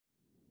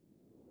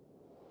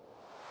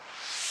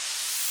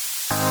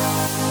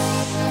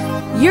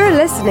You're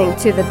listening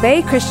to the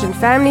Bay Christian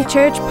Family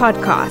Church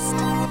podcast.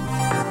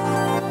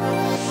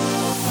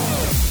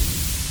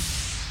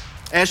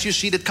 As you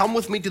see that, come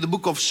with me to the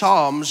book of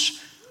Psalms,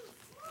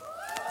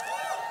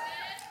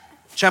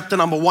 chapter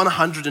number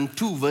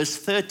 102, verse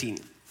 13.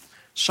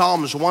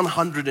 Psalms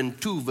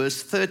 102,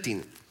 verse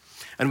 13.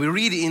 And we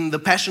read in the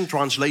Passion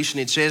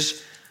Translation, it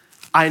says,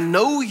 I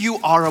know you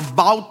are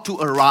about to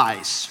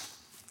arise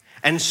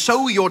and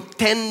show your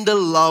tender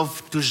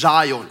love to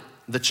Zion,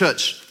 the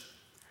church.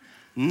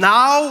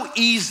 Now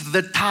is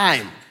the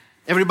time.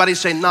 Everybody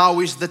say, now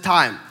is the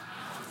time.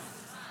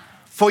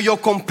 For your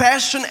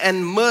compassion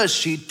and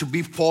mercy to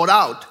be poured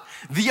out.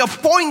 The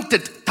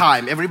appointed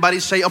time, everybody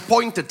say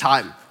appointed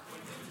time,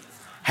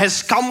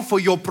 has come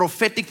for your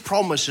prophetic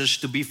promises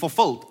to be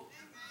fulfilled.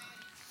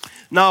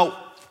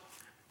 Now,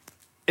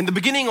 in the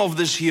beginning of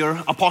this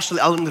year, Apostle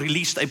Allen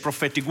released a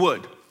prophetic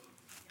word.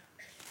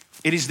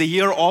 It is the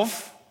year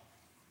of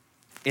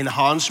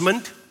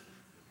enhancement,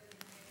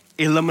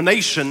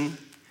 illumination,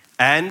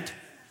 and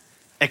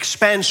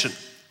expansion.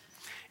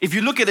 If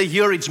you look at a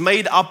year, it's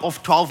made up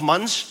of 12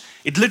 months.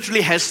 It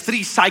literally has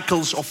 3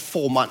 cycles of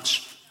 4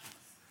 months,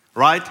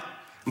 right?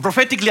 And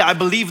prophetically, I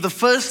believe the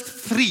first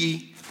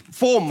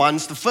 4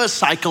 months, the first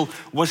cycle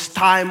was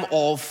time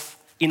of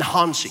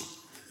enhancing.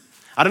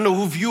 I don't know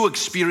who of you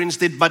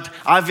experienced it, but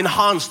I've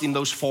enhanced in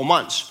those 4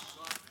 months.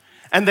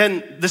 And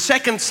then the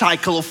second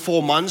cycle of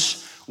 4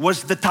 months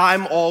was the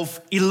time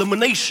of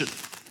illumination.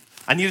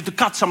 I needed to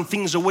cut some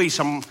things away,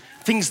 some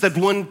things that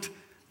weren't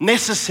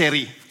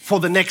necessary for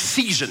the next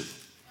season.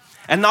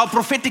 And now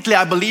prophetically,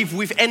 I believe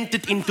we've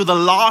entered into the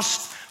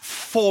last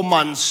 4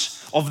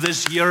 months of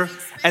this year,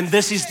 and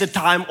this is the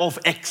time of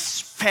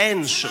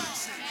expansion.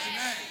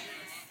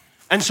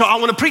 And so I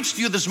want to preach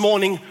to you this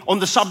morning on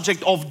the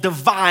subject of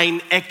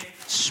divine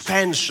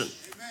expansion.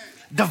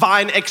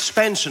 Divine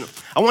expansion.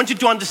 I want you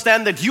to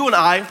understand that you and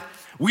I,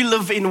 we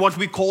live in what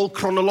we call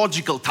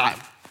chronological time.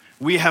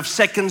 We have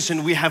seconds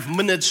and we have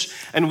minutes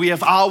and we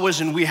have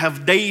hours and we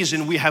have days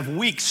and we have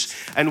weeks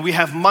and we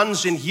have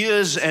months and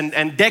years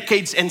and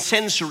decades and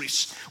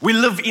centuries. We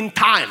live in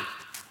time,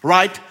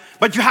 right?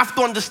 But you have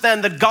to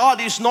understand that God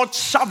is not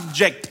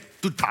subject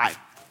to time.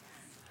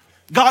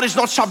 God is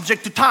not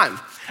subject to time.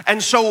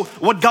 And so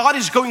what God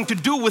is going to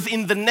do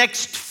within the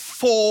next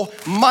 4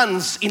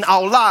 months in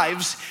our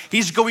lives,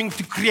 He's going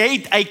to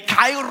create a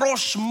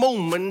kairos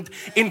moment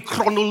in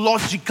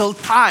chronological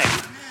time.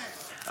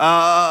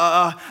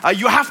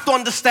 You have to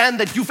understand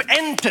that you've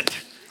entered,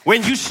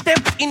 when you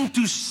step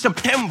into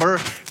September,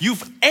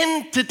 you've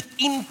entered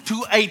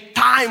into a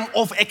time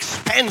of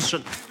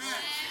expansion.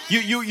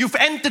 You've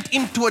entered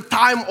into a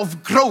time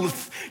of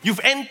growth. You've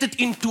entered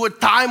into a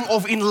time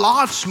of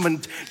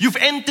enlargement. You've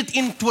entered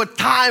into a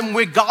time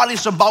where God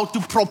is about to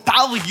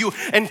propel you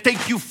and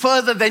take you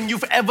further than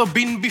you've ever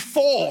been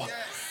before.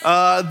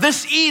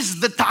 This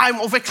is the time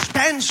of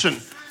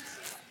expansion.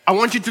 I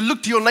want you to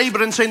look to your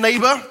neighbor and say,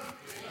 neighbor,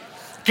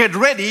 get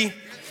ready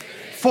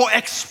for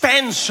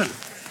expansion.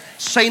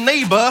 Say,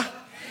 neighbor,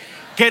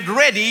 get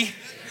ready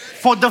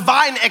for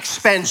divine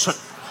expansion.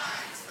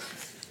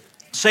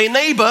 Say,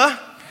 neighbor,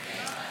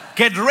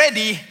 get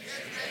ready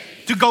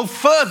to go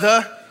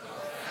further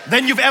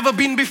than you've ever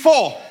been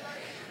before.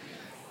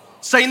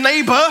 Say,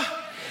 neighbor,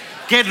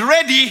 get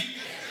ready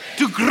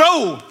to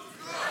grow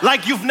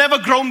like you've never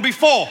grown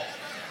before.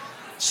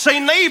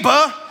 Say,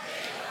 neighbor,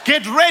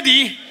 get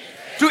ready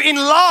to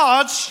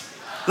enlarge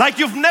like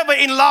you've never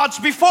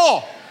enlarged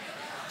before.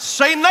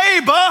 Say,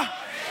 neighbor,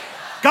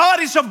 God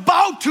is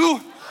about to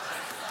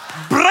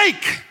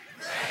break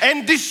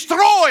and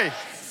destroy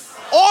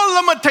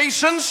all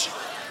limitations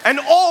and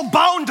all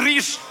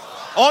boundaries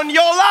on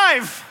your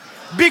life,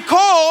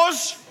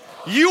 because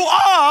you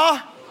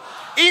are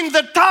in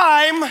the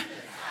time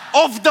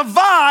of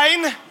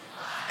divine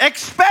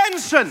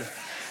expansion.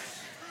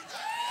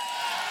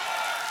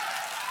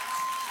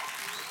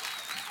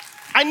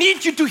 I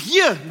need you to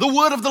hear the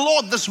word of the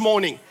Lord this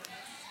morning.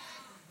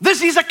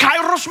 This is a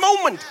kairos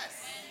moment.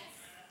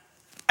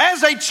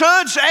 As a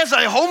church, as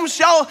a home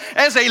cell,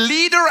 as a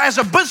leader, as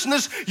a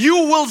business, you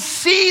will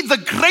see the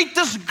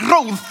greatest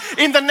growth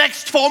in the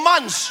next 4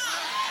 months.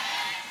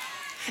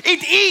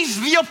 It is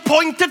the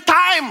appointed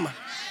time.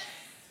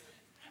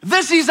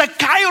 This is a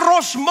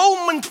kairos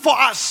moment for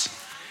us.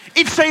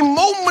 It's a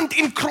moment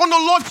in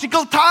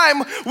chronological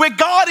time where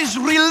God is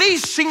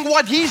releasing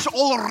what He's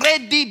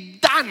already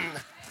done.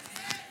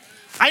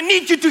 I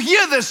need you to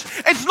hear this.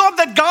 It's not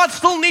that God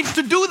still needs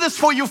to do this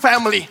for you,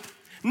 family.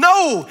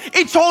 No,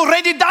 it's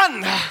already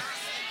done.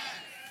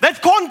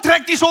 That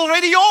contract is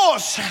already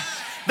yours.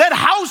 That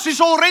house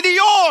is already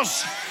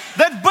yours.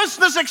 That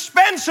business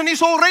expansion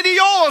is already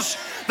yours.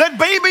 That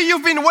baby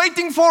you've been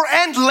waiting for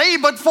and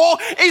labored for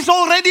is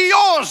already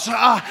yours.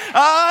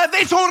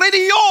 It's already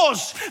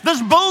yours. This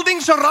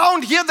buildings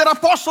around here that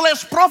Apostle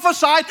has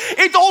prophesied,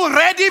 it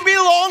already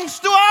belongs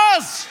to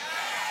us.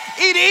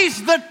 It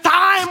is the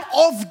time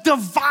of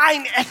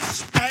divine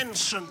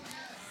expansion.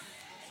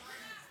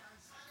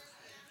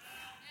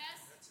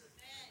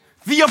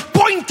 The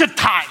appointed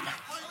time.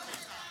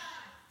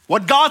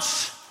 What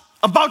God's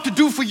about to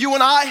do for you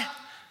and I,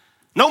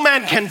 no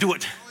man can do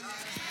it.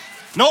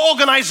 No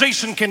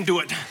organization can do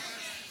it.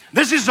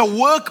 This is a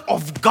work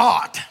of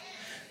God.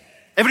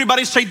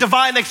 Everybody say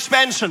divine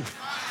expansion.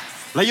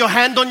 Lay your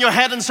hand on your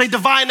head and say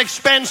divine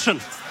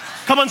expansion.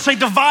 Come on, say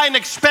divine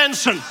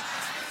expansion.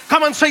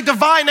 Come on, say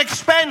divine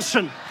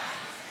expansion.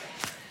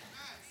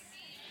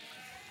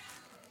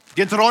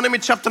 Deuteronomy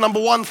chapter number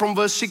 1 from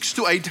verse 6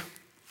 to 8.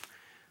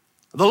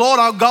 The Lord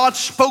our God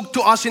spoke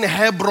to us in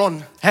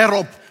Hebron,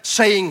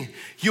 saying,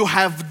 you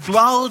have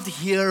dwelled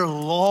here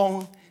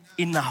long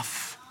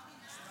enough.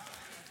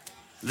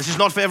 This is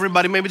not for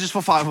everybody, maybe just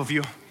for 5 of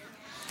you.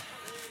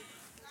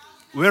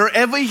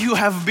 Wherever you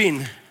have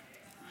been,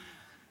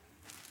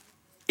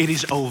 it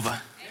is over.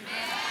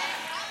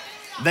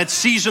 Amen. That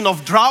season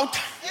of drought,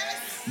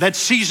 that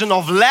season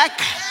of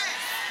lack,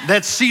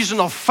 that season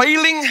of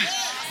failing,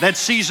 that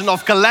season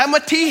of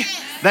calamity,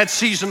 that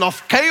season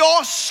of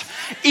chaos,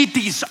 it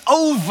is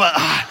over.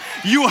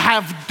 You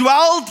have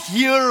dwelt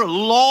here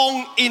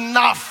long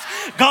enough.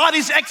 God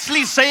is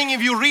actually saying,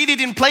 if you read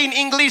it in plain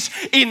English,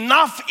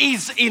 enough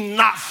is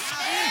enough.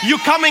 You're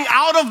coming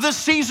out of the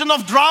season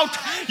of drought.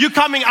 You're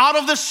coming out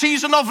of the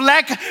season of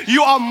lack.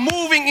 You are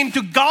moving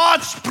into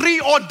God's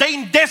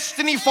preordained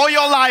destiny for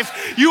your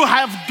life. You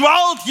have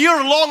dwelt here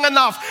long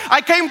enough.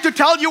 I came to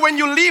tell you, when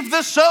you leave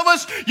this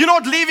service, you're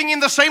not leaving in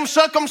the same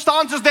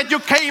circumstances that you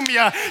came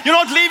here. You're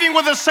not leaving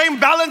with the same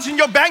balance in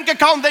your bank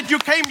account that you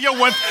came here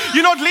with.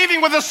 You're not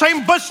leaving with the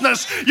same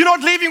business. You're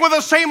not leaving with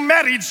the same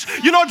marriage.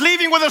 You're not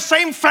leaving with the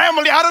same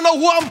family. I don't know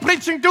who I'm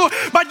preaching to,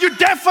 but you're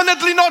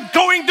definitely not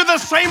going to the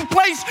same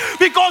place,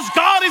 because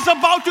God is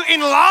about to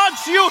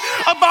enlarge you,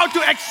 about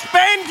to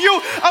expand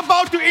you,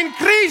 about to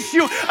increase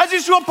you. As jy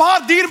so 'n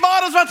paar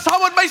dierbares wat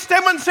saam met my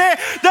stem en sê,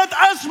 dit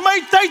is my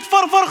tyd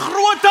vir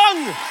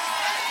vergroting.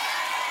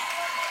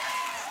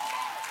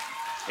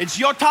 It's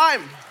your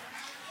time.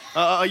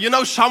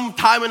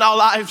 Sometime in our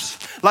lives,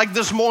 like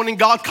this morning,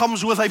 God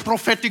comes with a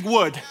prophetic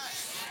word.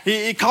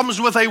 He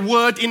comes with a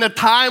word in a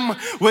time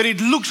where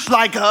it looks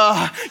like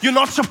you're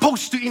not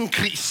supposed to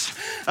increase.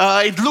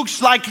 It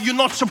looks like you're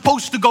not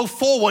supposed to go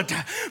forward,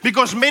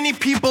 because many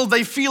people,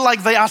 they feel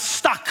like they are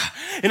stuck.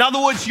 In other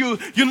words,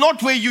 you're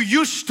not where you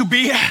used to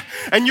be,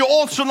 and you're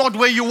also not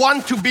where you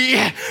want to be,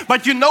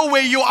 but you know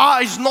where you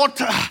are is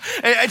not,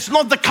 it's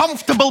not the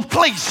comfortable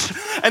place.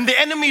 And the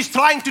enemy is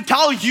trying to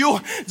tell you,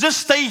 just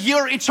stay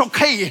here, it's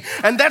okay.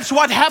 And that's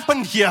what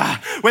happened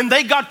here. When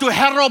they got to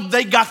Herob,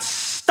 they got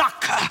stuck.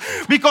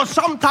 Because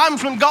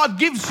sometimes when God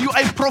gives you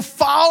a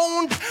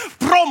profound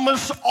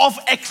promise of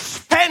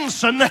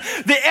expansion,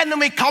 the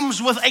enemy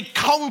comes with a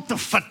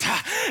counterfeit.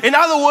 In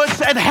other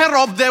words, at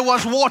Herob there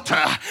was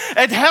water.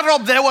 At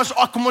Herob there was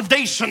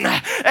accommodation.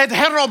 At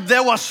Herob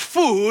there was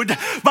food.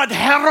 But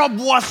Herob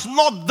was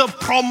not the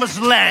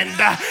promised land.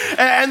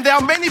 And there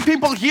are many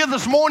people here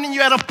this morning,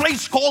 you're at a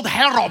place called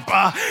Herob.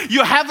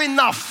 You have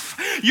enough.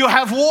 You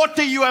have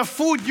water, you have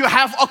food, you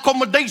have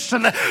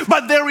accommodation,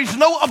 but there is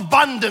no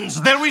abundance,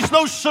 there is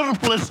no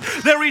surplus,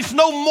 there is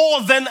no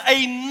more than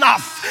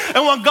enough.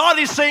 And when God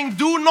is saying,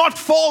 do not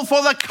fall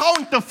for the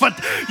counterfeit,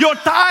 your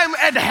time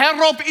at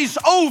Herob is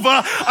over.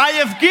 I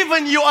have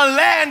given you a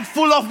land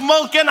full of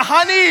milk and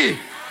honey.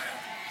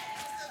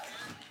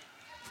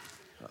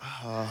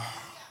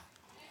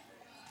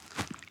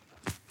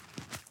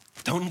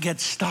 Don't get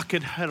stuck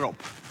at Herob.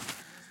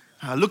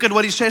 Look at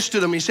what he says to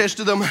them. He says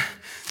to them,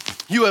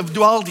 you have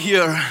dwelled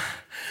here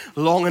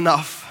long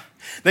enough.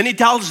 Then he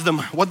tells them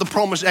what the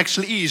promise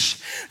actually is.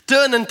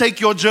 Turn and take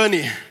your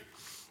journey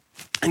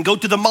and go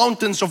to the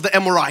mountains of the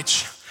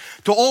Amorites,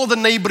 to all the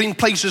neighboring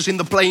places in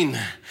the plain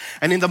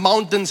and in the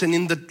mountains and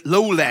in the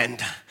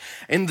lowland,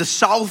 in the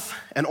south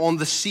and on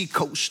the sea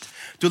coast,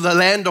 to the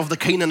land of the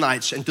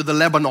Canaanites and to the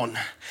Lebanon,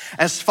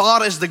 as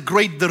far as the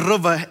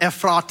river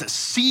Euphrates.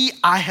 See,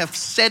 I have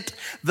set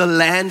the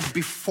land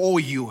before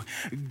you.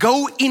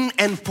 Go in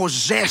and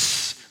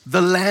possess the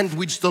land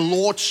which the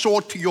Lord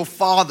swore to your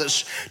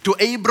fathers, to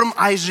Abram,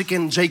 Isaac,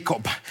 and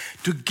Jacob,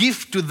 to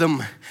give to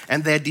them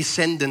and their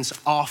descendants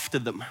after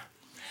them.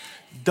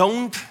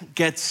 Don't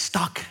get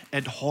stuck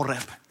at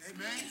Horeb.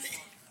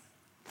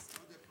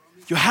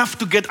 You have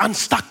to get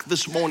unstuck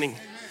this morning.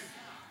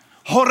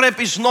 Horeb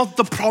is not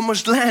the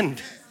promised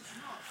land.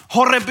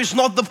 Horeb is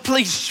not the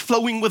place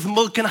flowing with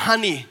milk and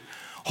honey.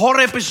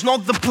 Horeb is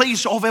not the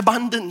place of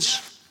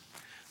abundance.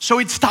 So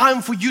it's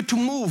time for you to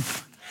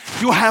move.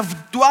 You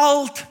have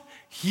dwelt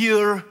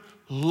here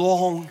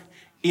long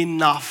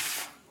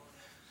enough.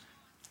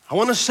 I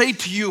want to say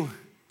to you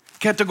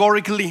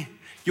categorically,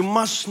 you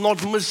must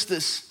not miss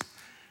this.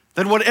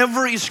 That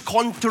whatever is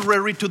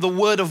contrary to the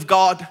word of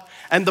God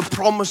and the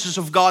promises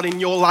of God in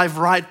your life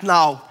right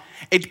now,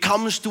 it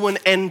comes to an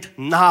end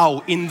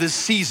now in this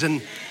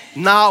season,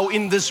 now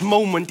in this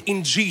moment,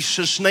 in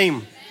Jesus'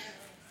 name.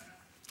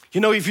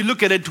 You know, if you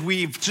look at it,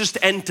 we've just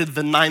entered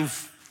the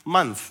 9th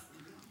month.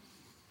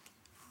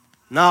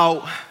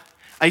 Now,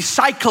 a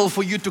cycle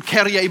for you to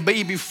carry a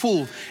baby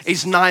full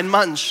is 9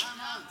 months.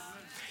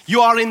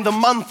 You are in the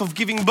month of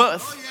giving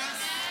birth.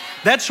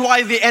 That's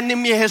why the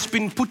enemy has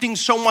been putting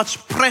so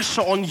much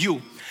pressure on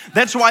you.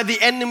 That's why the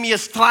enemy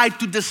has tried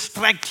to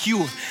distract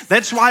you.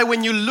 That's why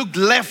when you looked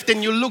left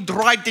and you looked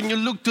right and you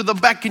looked to the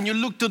back and you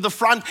looked to the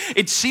front,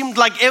 it seemed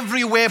like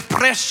everywhere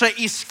pressure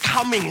is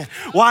coming.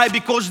 Why?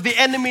 Because the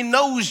enemy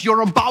knows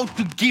you're about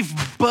to give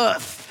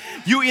birth.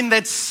 You're in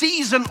that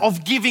season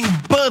of giving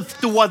birth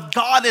to what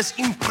God has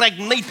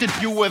impregnated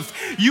you with.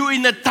 You're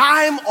in a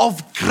time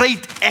of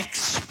great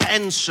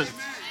expansion.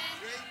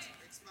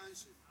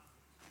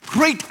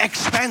 Great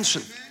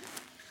expansion.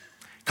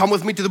 Come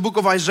with me to the book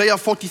of Isaiah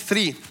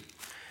 43.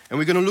 And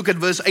we're going to look at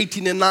verse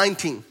 18 and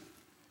 19.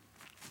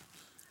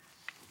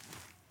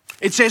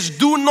 It says,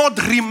 do not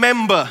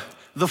remember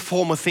the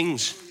former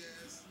things,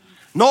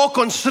 nor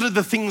consider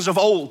the things of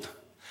old.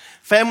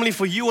 Family,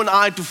 for you and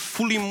I to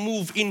fully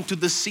move into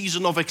the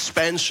season of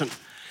expansion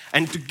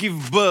and to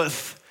give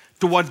birth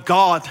to what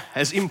God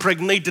has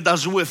impregnated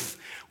us with,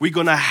 we're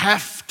going to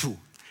have to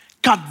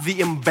cut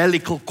the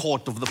umbilical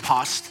cord of the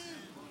past.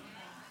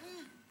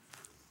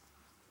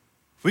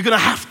 We're going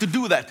to have to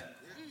do that.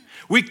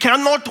 We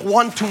cannot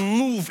want to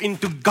move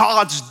into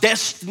God's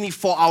destiny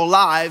for our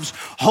lives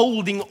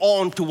holding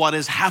on to what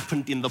has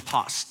happened in the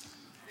past.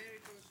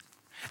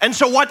 And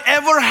so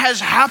whatever has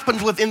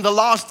happened within the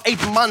last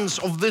 8 months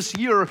of this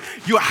year,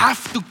 you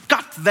have to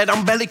cut that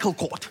umbilical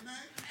cord.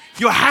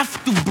 You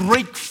have to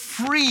break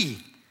free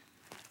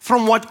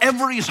from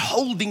whatever is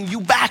holding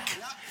you back.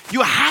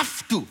 You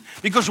have to.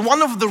 Because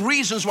one of the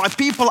reasons why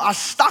people are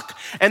stuck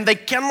and they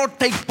cannot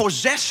take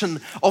possession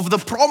of the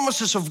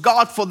promises of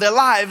God for their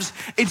lives,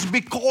 it's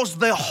because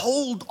they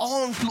hold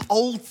on to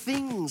old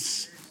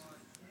things.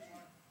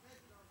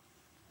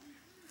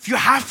 If you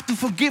have to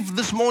forgive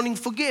this morning,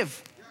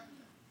 forgive.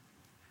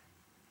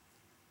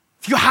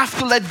 If you have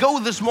to let go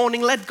this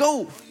morning, let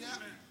go.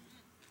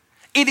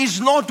 It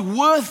is not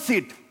worth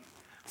it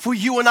for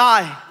you and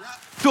I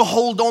to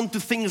hold on to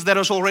things that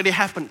has already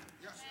happened.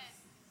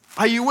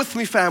 Are you with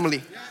me,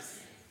 family?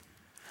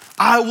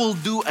 I will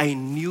do a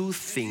new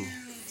thing.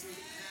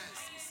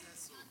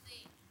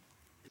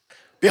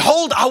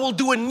 Behold, I will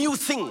do a new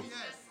thing.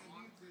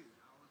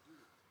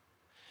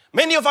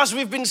 Many of us,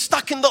 we've been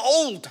stuck in the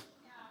old.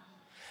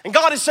 And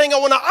God is saying, I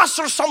want to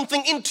usher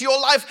something into your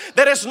life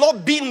that has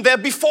not been there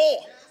before.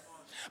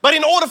 But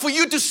in order for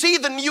you to see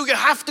the new, you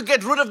have to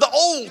get rid of the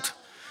old.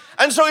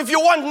 And so if you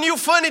want new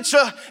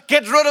furniture,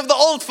 get rid of the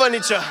old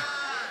furniture.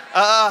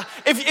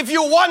 If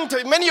you want,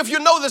 many of you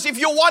know this, if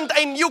you want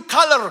a new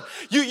color,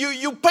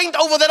 you paint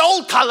over that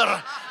old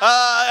color.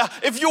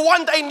 If you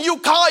want a new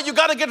car, you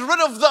got to get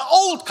rid of the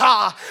old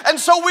car. And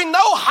so we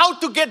know how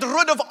to get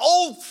rid of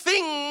old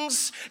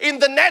things in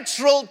the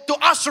natural to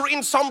usher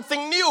in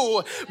something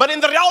new. But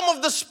in the realm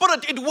of the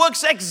spirit, it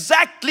works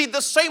exactly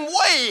the same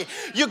way.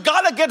 You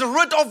got to get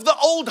rid of the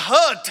old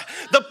hurt,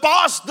 the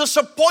past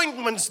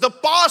disappointments, the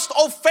past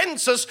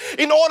offenses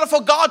in order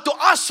for God to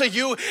usher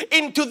you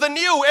into the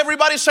new.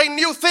 Everybody say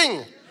new thing.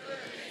 New thing.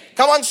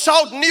 Come on,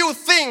 shout new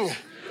thing. New thing.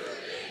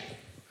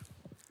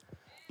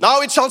 Now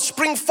it shall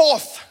spring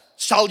forth.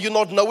 Shall you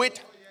not know it?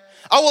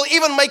 I will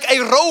even make a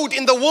road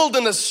in the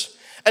wilderness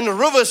and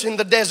rivers in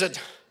the desert.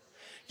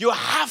 You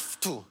have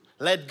to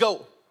let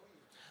go.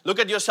 Look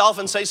at yourself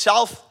and say,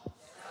 self,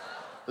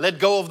 let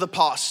go of the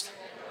past.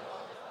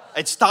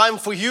 It's time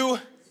for you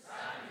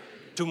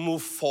to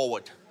move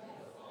forward.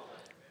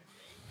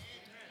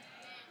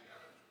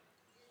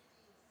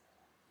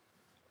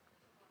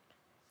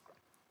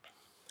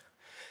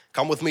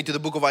 Come with me to the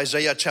book of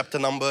Isaiah chapter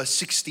number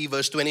 60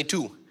 verse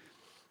 22.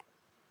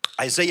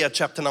 Isaiah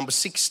chapter number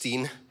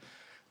 16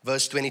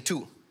 verse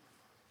 22.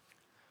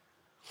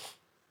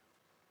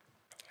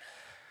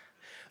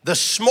 The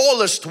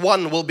smallest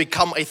one will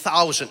become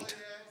 1,000,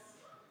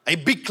 a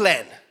big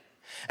clan,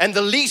 and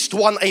the least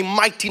one a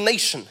mighty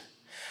nation.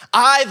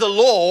 I, the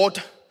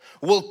Lord,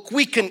 will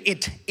quicken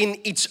it in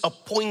its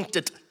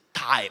appointed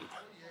time.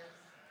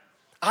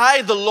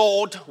 I, the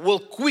Lord, will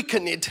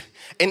quicken it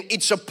in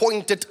its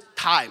appointed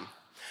time.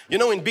 You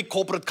know, in big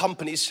corporate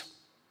companies,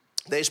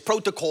 there is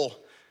protocol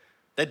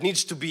that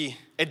needs to be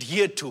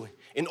adhered to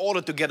in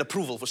order to get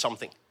approval for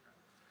something.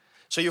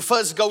 So you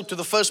first go to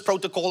the first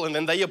protocol and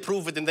then they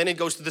approve it and then it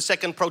goes to the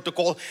second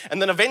protocol.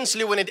 And then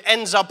eventually when it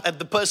ends up at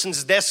the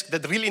person's desk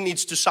that really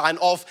needs to sign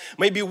off,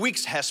 maybe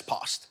weeks has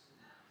passed,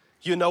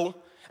 you know.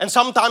 And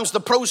sometimes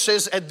the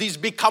process at these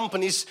big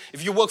companies,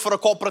 if you work for a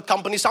corporate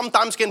company,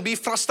 sometimes can be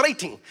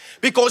frustrating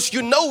because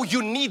you know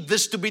you need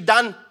this to be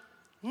done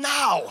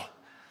now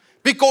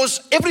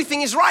because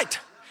everything is right.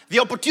 The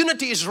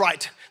opportunity is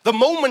right. The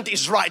moment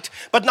is right.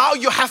 But now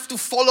you have to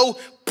follow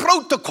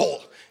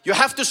protocol. You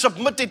have to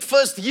submit it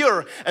first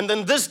year, and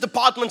then this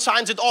department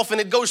signs it off, and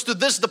it goes to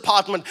this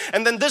department,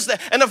 and then this,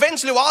 and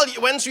eventually,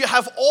 once you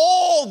have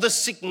all the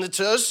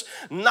signatures,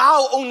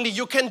 now only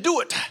you can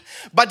do it.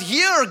 But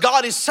here,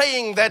 God is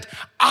saying that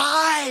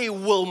I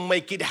will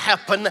make it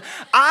happen.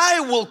 I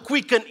will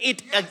quicken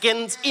it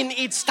again in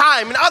its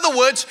time. In other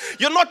words,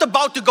 you're not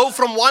about to go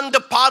from one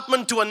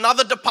department to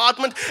another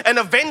department, and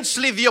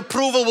eventually the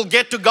approval will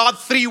get to God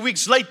 3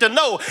 weeks later.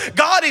 No,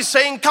 God is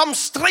saying, come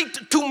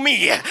straight to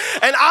me, and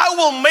I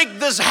will make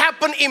this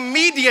happen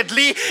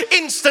immediately,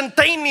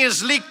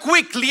 instantaneously,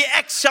 quickly,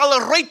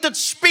 accelerated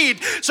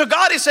speed. So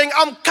God is saying,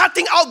 I'm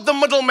cutting out the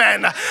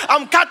middleman.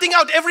 I'm cutting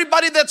out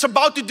everybody that's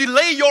about to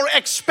delay your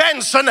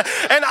expansion,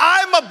 and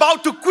I'm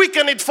about to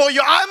quicken it for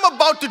you. I'm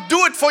about to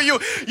do it for you.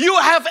 You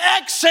have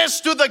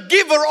access to the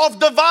giver of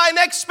divine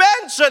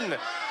expansion.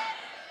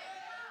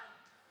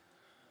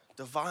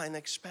 Divine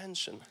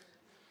expansion.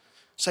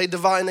 Say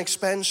divine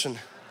expansion.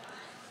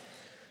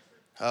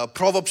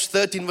 Proverbs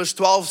 13 verse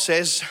 12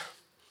 says,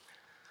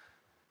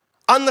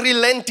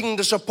 unrelenting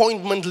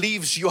disappointment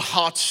leaves your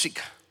heart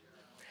sick,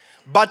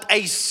 but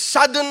a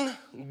sudden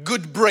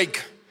good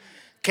break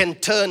can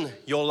turn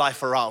your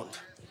life around.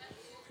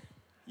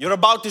 You're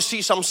about to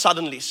see some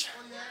suddenlies.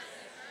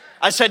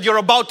 I said you're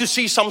about to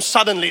see some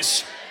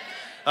suddenlies.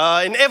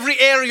 In every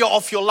area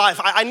of your life.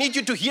 I need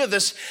you to hear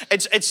this.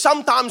 It's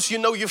sometimes,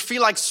 you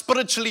feel like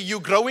spiritually you're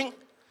growing,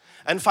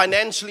 and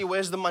financially,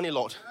 where's the money,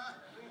 Lord?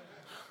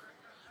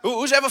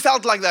 Who's ever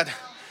felt like that?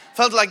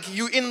 Felt like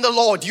you in the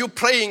Lord, you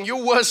praying, you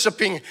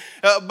worshiping,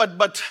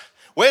 but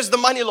where's the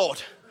money,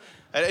 Lord?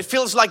 It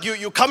feels like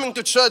you're coming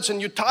to church and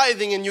you're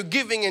tithing and you're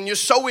giving and you're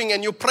sowing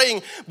and you're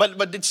praying,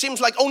 but it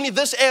seems like only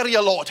this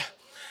area, Lord.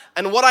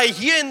 And what I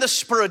hear in the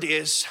Spirit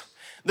is,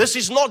 this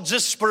is not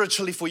just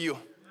spiritually for you.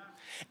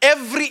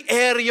 Every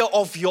area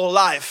of your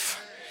life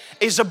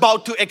is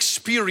about to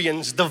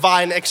experience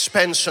divine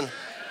expansion.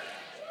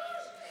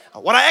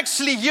 What I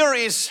actually hear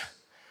is,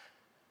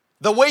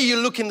 the way you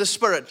look in the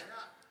Spirit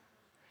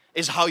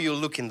is how you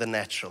look in the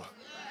natural.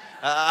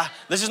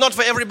 This is not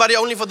for everybody,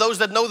 only for those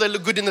that know they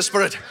look good in the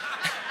Spirit.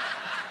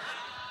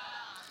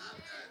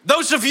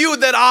 Those of you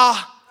that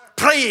are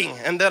praying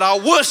and that are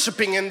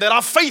worshiping and that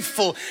are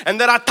faithful and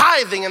that are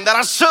tithing and that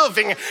are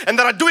serving and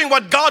that are doing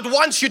what God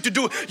wants you to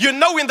do,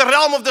 in the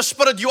realm of the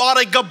Spirit you are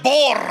a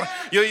Gabor.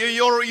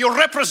 You're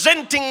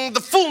representing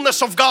the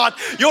fullness of God.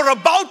 You're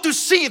about to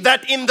see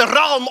that in the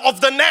realm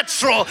of the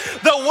natural.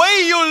 The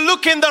way you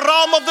look in the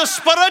realm of the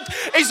Spirit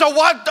is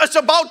what is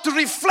about to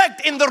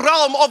reflect in the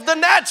realm of the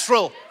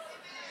natural.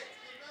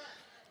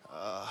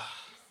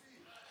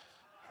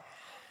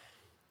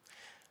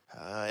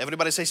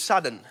 Everybody say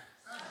sudden.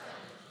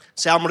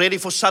 Say, I'm ready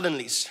for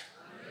suddenlies.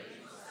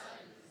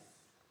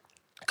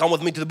 Come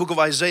with me to the book of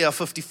Isaiah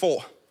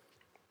 54.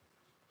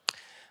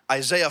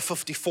 Isaiah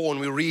 54, and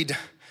we read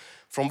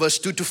from verse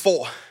 2 to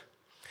 4.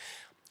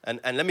 And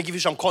let me give you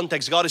some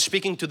context. God is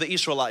speaking to the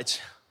Israelites.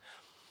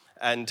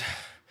 And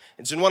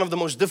it's in one of the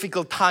most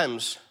difficult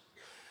times.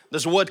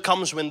 This word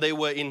comes when they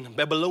were in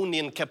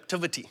Babylonian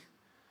captivity.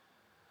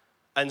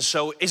 And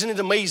so, isn't it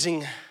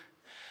amazing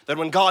that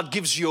when God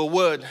gives you a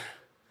word,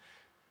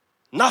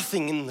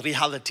 nothing in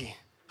reality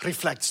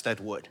reflects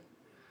that word.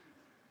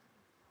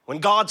 When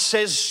God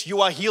says you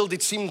are healed,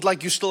 it seems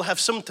like you still have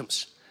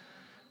symptoms.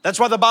 That's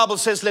why the Bible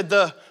says, let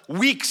the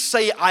weak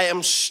say I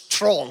am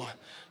strong.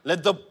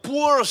 Let the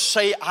poor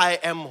say I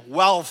am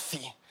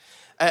wealthy.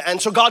 And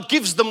so God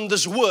gives them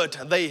this word.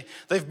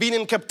 They've been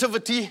in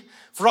captivity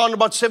for around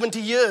about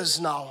 70 years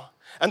now.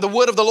 And the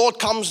word of the Lord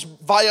comes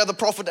via the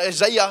prophet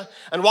Isaiah.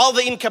 And while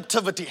they're in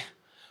captivity,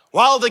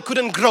 while they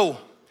couldn't grow,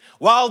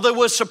 while they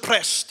were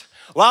suppressed,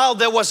 while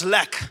there was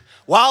lack,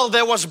 while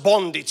there was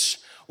bondage,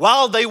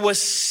 while they were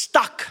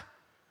stuck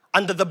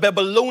under the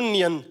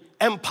Babylonian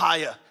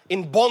Empire,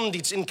 in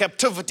bondage, in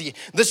captivity,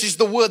 this is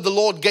the word the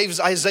Lord gave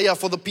Isaiah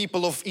for the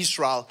people of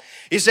Israel.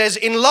 He says,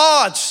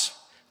 enlarge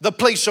the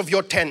place of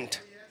your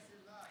tent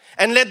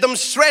and let them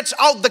stretch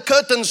out the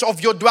curtains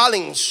of your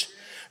dwellings.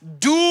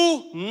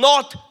 Do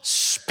not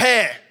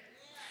spare.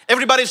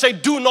 Everybody say,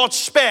 do not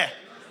spare.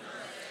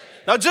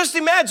 Now just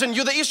imagine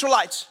you're the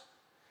Israelites.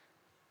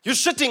 You're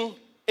sitting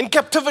in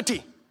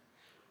captivity.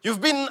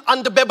 You've been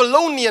under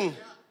Babylonian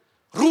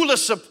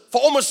rulership for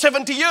almost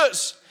 70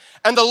 years.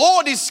 And the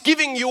Lord is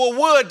giving you a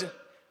word.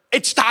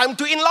 It's time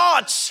to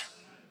enlarge.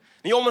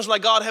 And you're almost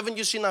like, God, haven't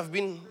you seen I've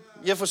been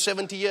here for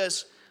 70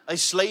 years, a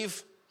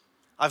slave?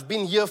 I've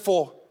been here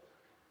for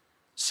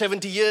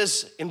 70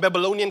 years in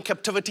Babylonian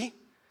captivity.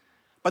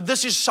 But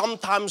this is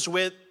sometimes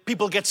where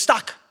people get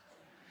stuck.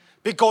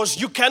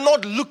 Because you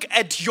cannot look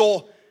at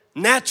your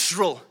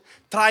natural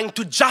trying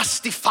to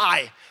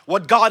justify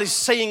what God is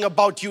saying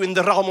about you in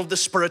the realm of the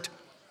Spirit.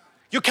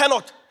 You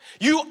cannot.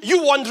 You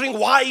wondering,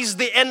 why is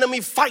the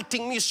enemy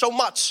fighting me so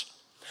much?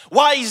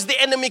 Why is the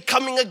enemy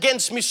coming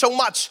against me so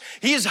much?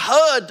 He's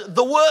heard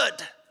the word.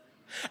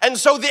 And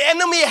so the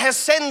enemy has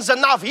sense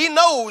enough. He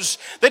knows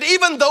that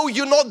even though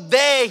you're not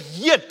there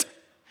yet,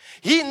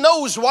 he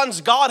knows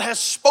once God has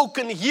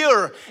spoken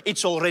here,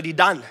 it's already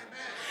done.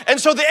 And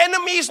so the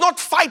enemy is not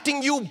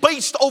fighting you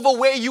based over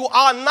where you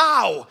are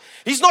now.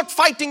 He's not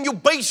fighting you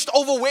based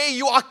over where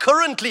you are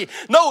currently.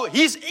 No,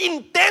 he's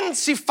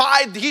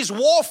intensified his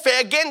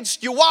warfare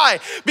against you. Why?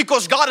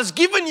 Because God has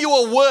given you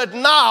a word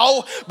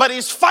now, but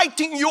he's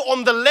fighting you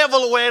on the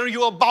level where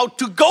you're about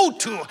to go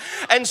to.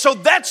 And so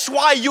that's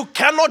why you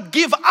cannot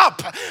give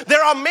up.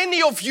 There are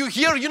many of you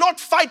here, you're not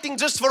fighting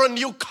just for a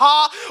new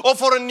car or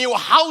for a new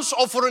house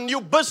or for a new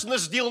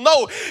business deal.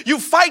 No, you're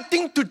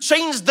fighting to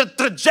change the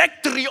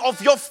trajectory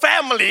of your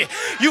family.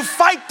 You're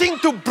fighting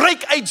to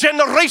break a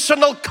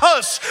generational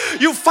curse.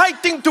 You're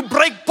fighting to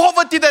break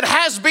poverty that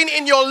has been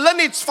in your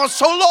lineage for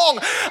so long.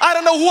 I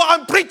don't know who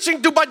I'm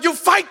preaching to, but you're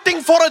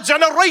fighting for a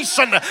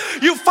generation.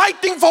 You're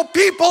fighting for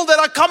people that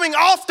are coming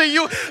after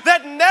you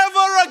that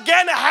never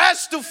again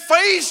has to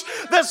face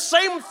the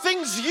same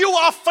things you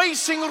are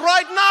facing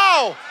right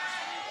now.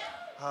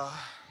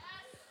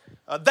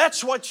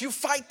 That's what you're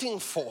fighting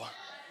for.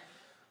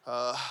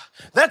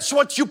 That's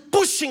what you're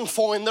pushing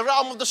for in the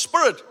realm of the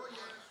Spirit.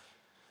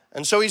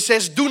 And so he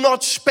says, do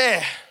not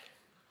spare.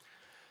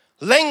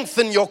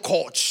 Lengthen your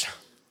cords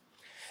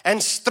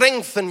and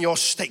strengthen your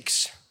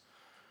stakes.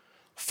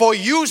 For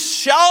you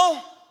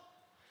shall,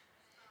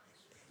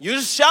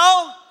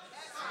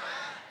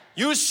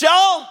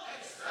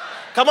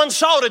 come on,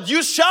 shout it.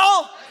 You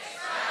shall,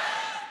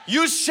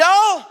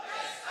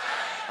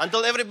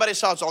 until everybody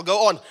shouts, I'll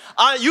go on.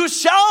 You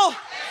shall.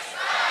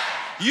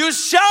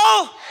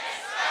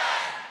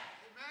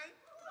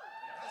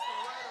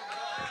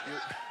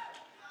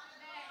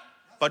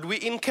 But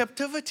we're in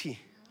captivity.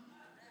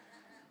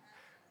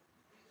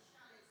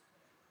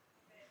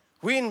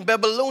 We're in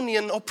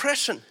Babylonian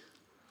oppression.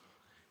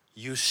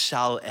 You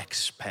shall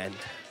expand.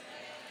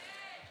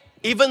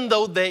 Even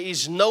though there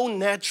is no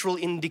natural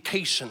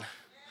indication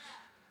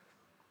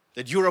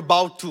that you're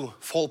about to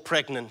fall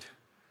pregnant,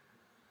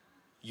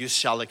 you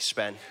shall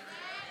expand.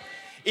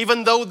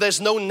 Even though there's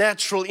no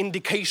natural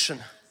indication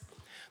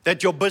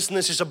that your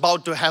business is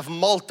about to have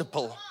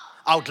multiple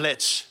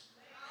outlets,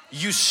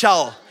 you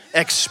shall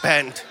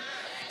expand.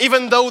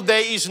 Even though there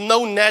is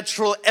no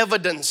natural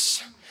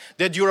evidence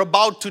that you're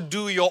about to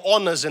do your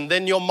honors and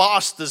then your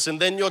masters and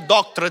then your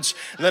doctorates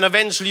and then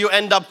eventually you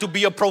end up to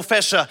be a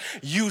professor,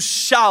 you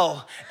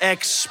shall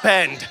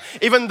expand.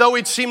 Even though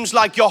it seems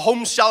like your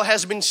home cell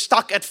has been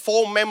stuck at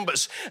 4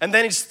 members and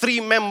then it's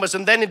 3 members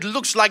and then it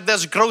looks like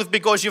there's growth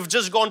because you've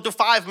just gone to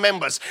 5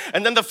 members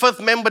and then the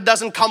 5th member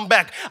doesn't come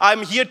back.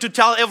 I'm here to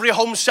tell every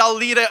home cell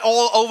leader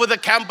all over the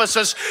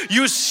campuses,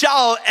 you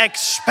shall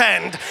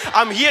expand.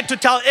 I'm here to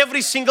tell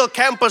every single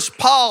campus,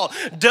 Paarl,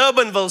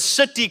 Durbanville,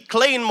 City,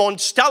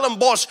 Claremont, Stellenbosch,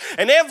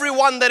 and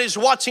everyone that is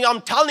watching, I'm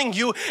telling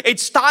you,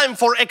 it's time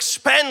for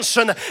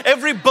expansion.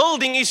 Every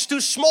building is too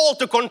small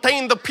to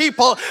contain the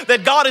people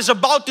that God is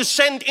about to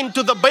send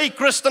into the Bay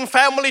Christian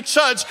Family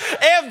Church.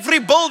 Every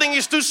building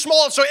is too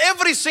small. So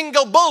every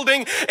single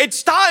building,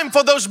 it's time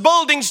for those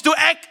buildings to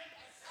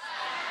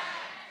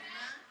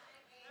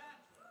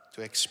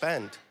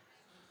expand.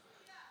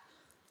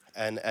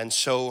 And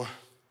so,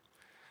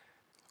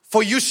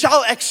 for you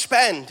shall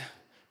expand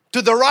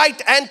to the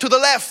right and to the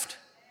left,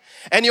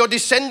 and your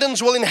descendants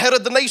will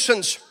inherit the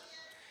nations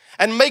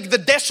and make the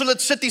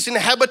desolate cities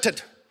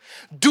inhabited.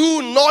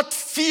 Do not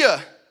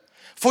fear,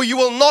 for you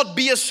will not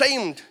be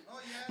ashamed,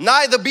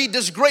 neither be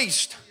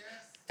disgraced.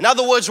 In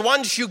other words,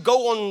 once you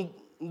go on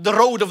the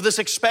road of this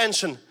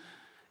expansion,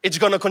 it's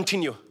going to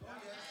continue.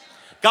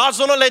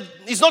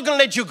 He's not going to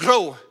let you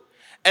grow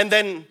and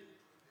then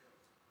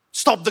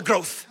stop the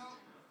growth.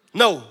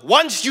 No,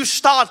 once you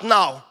start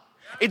now,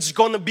 it's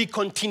going to be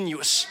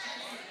continuous.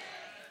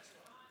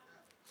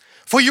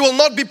 For you will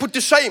not be put to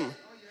shame,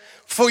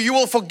 for you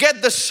will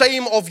forget the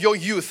shame of your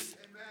youth,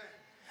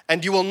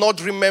 and you will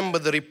not remember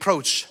the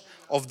reproach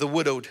of the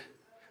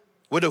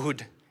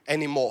widowhood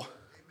anymore.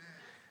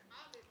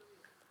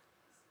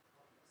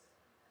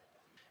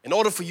 In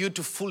order for you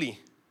to fully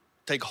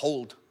take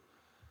hold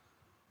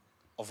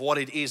of what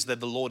it is that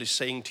the Lord is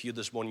saying to you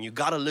this morning, you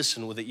got to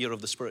listen with the ear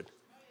of the Spirit.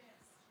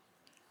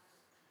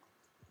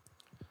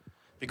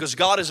 Because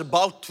God is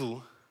about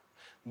to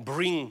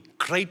bring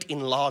great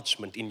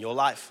enlargement in your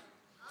life.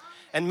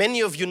 And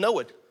many of you know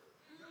it.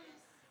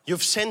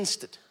 You've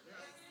sensed it.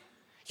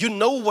 You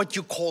know what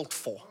you called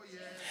for.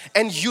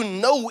 And you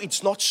know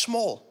it's not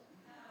small.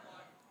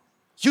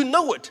 You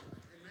know it.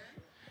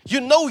 You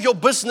know your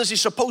business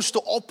is supposed to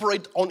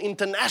operate on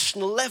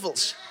international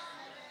levels.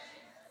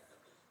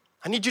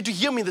 I need you to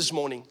hear me this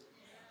morning.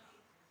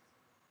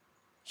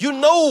 You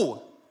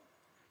know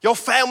your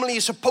family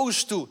is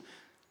supposed to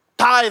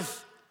tithe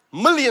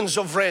millions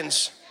of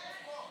rands.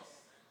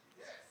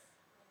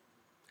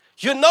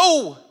 You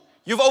know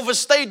you've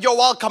overstayed your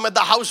welcome at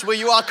the house where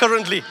you are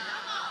currently.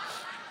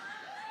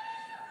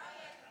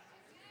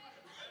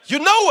 You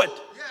know it.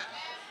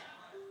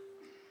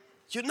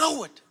 You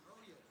know it.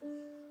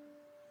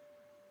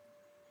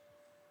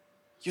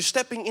 You're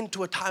stepping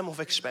into a time of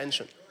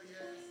expansion.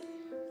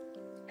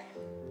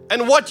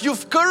 And what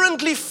you've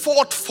currently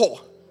fought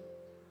for,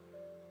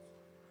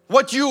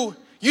 what you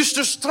used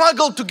to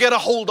struggle to get a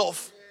hold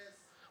of,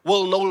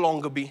 will no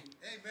longer be.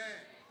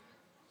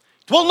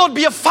 It will not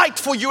be a fight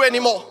for you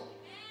anymore.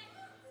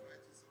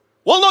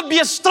 Will not be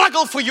a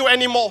struggle for you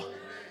anymore.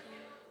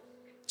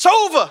 It's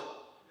over.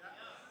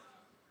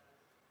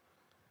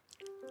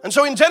 And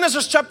so in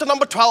Genesis chapter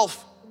number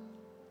 12,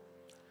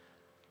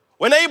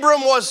 when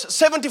Abram was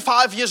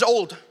 75 years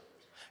old,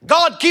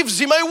 God gives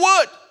him a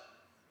word.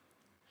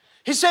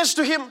 He says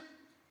to him,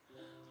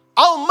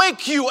 I'll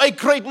make you a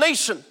great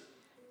nation.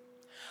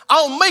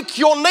 I'll make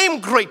your name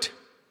great.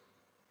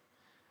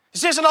 He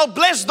says, and I'll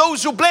bless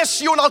those who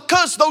bless you, and I'll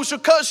curse those who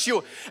curse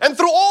you. And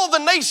through all the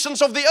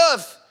nations of the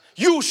earth,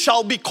 you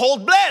shall be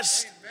called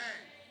blessed.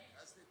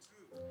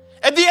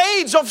 At the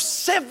age of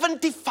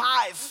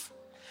 75,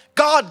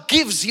 God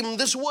gives him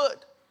this word.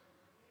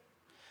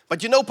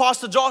 But you know,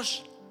 Pastor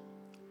Josh,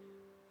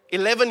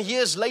 11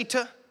 years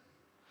later,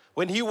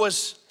 when he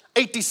was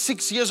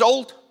 86 years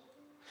old,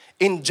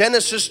 in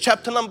Genesis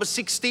chapter number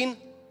 16,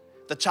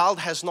 the child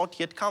has not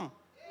yet come.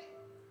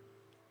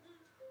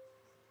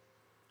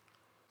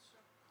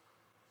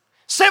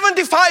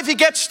 75, he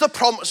gets the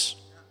promise.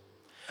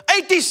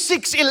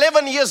 86,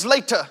 11 years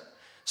later,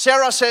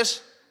 Sarah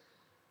says,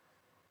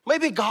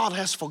 maybe God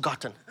has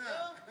forgotten.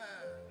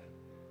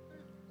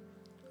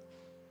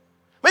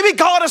 Maybe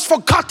God has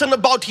forgotten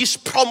about his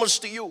promise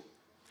to you.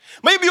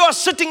 Maybe you are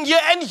sitting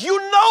here and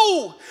you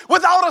know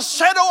without a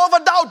shadow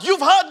of a doubt you've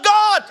heard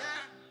God.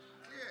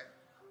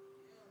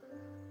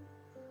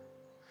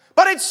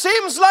 But it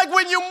seems like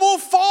when you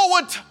move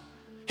forward,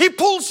 he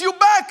pulls you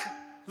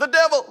back, the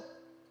devil.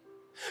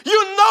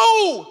 You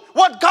know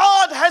what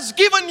God has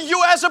given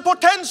you as a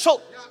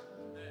potential.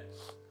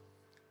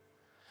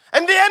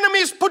 And the enemy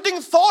is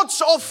putting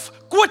thoughts of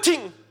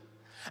quitting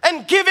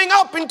and giving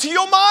up into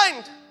your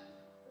mind.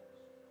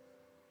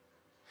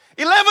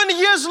 11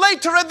 years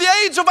later, at the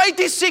age of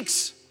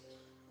 86,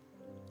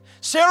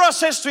 Sarah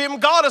says to him,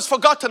 God has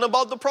forgotten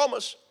about the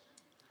promise.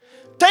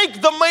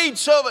 Take the maid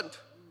servant,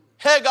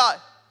 Hagar.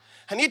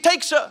 And he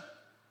takes her.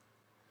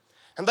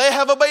 And they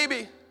have a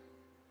baby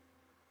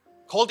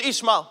called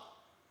Ishmael.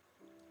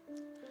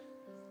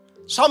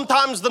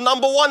 Sometimes the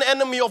number one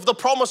enemy of the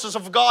promises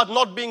of God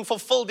not being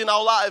fulfilled in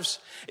our lives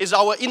is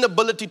our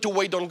inability to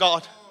wait on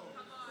God.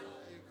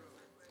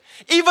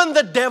 Even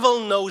the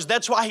devil knows.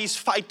 That's why he's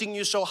fighting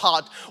you so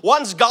hard.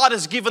 Once God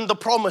has given the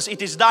promise,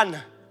 it is done.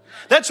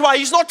 That's why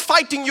he's not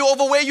fighting you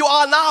over where you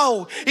are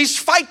now. He's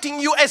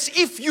fighting you as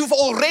if you've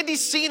already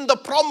seen the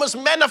promise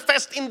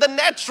manifest in the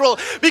natural.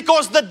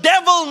 Because the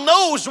devil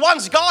knows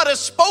once God has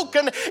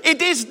spoken, it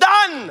is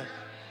done.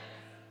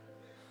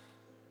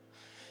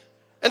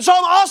 And so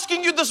I'm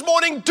asking you this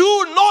morning,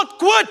 do not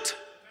quit.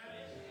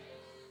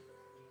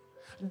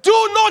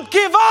 Do not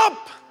give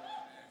up.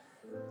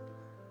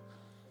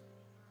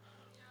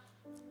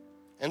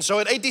 And so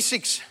at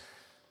 86,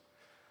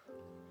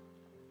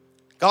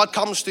 God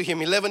comes to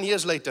him 11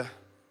 years later.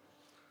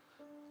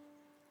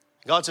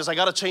 God says, I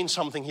got to change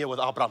something here with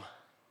Abram.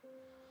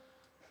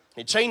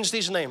 He changed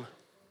his name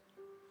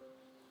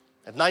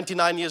at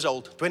 99 years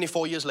old,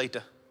 24 years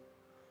later.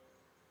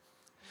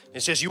 He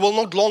says, you will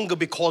not longer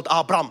be called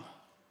Abram.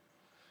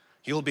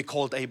 You will be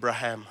called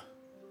Abraham.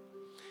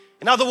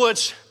 In other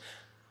words,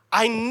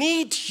 I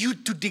need you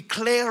to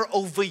declare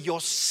over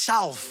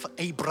yourself,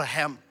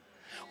 Abraham,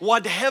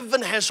 what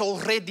heaven has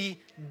already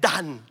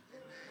done.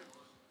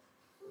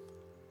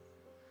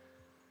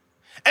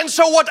 And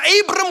so what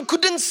Abram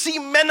couldn't see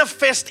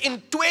manifest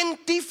in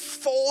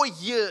 24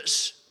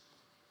 years,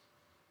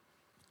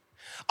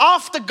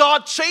 after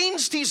God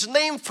changed his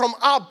name from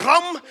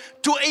Abram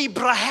to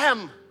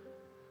Abraham,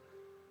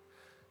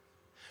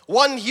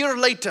 1 year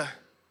later,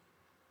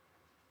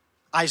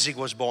 Isaac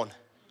was born.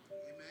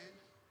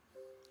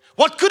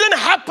 What couldn't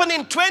happen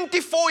in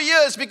 24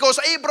 years because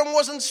Abram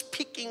wasn't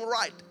speaking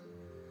right,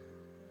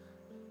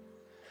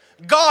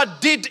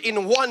 God did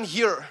in 1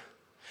 year.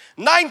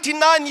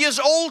 99 years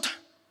old,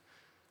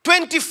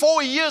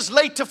 24 years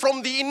later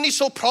from the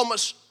initial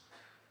promise,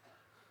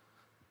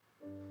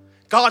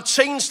 God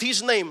changed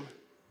his name.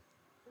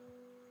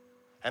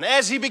 And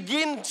as he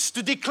begins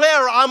to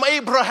declare, I'm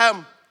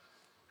Abraham,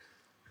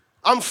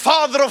 I'm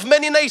father of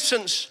many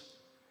nations,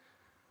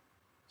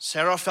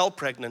 Sarah fell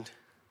pregnant.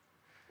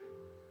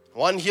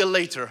 1 year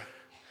later,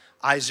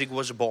 Isaac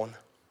was born.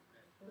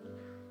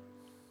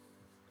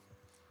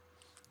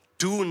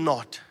 Do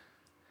not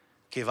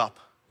give up.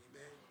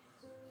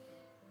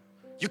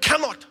 You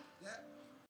cannot.